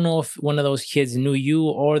 and I don't know if one of those kids knew you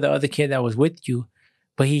or the other kid that was with you,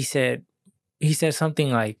 but he said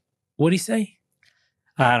something like, what'd he say?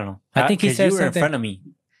 I don't know. I think he said you were something in front of me.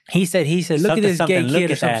 He said, look at this gay look kid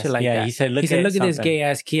or at some that. shit like Yeah, that. he said, look look at at this something. gay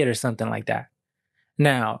ass kid or something like that.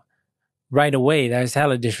 Now, right away, that's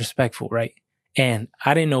hella disrespectful, right? And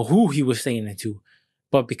I didn't know who he was saying it to,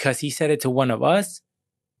 but because he said it to one of us,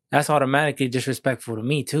 that's automatically disrespectful to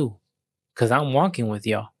me too, because I'm walking with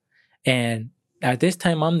y'all. And at this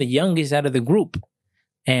time, I'm the youngest out of the group.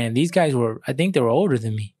 And these guys I think they were older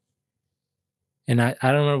than me. And I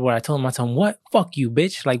don't remember what I told him. I told him, what? Fuck you,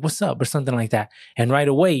 bitch. Like, what's up? Or something like that. And right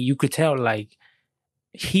away, you could tell, like,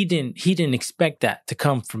 he didn't expect that to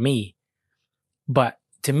come from me. But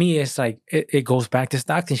to me, it's like, it goes back to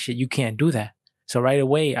Stockton shit. You can't do that. So right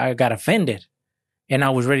away, I got offended. And I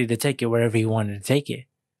was ready to take it wherever he wanted to take it.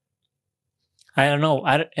 I don't know.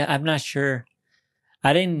 I'm not sure.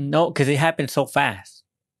 I didn't know, because it happened so fast,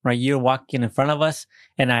 right? You're walking in front of us,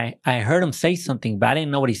 and I heard him say something, but I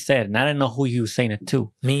didn't know what he said, and I didn't know who he was saying it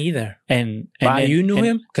to. Me either. And Wow, then, you knew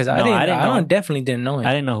him? Because no, I definitely didn't know him.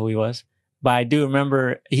 I didn't know who he was, but I do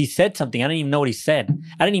remember he said something. I didn't even know what he said.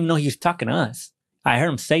 I didn't even know he was talking to us. I heard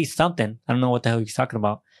him say something. I don't know what the hell he was talking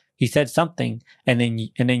about. He said something, and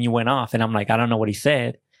then you went off, and I'm like, I don't know what he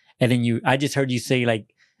said. And then I just heard you say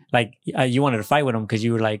like you wanted to fight with him because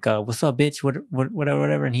you were like, what's up, bitch?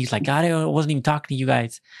 Whatever. And he's like, I wasn't even talking to you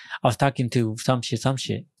guys. I was talking to some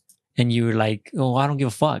shit. And you were like, oh, I don't give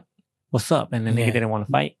a fuck. What's up? And then they didn't want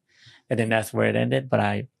to fight. And then that's where it ended. But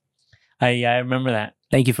I remember that.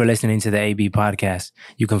 Thank you for listening to the AB podcast.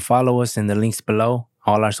 You can follow us in the links below.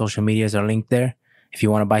 All our social medias are linked there. If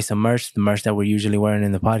you want to buy some merch, the merch that we're usually wearing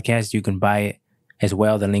in the podcast, you can buy it as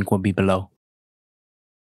well. The link will be below.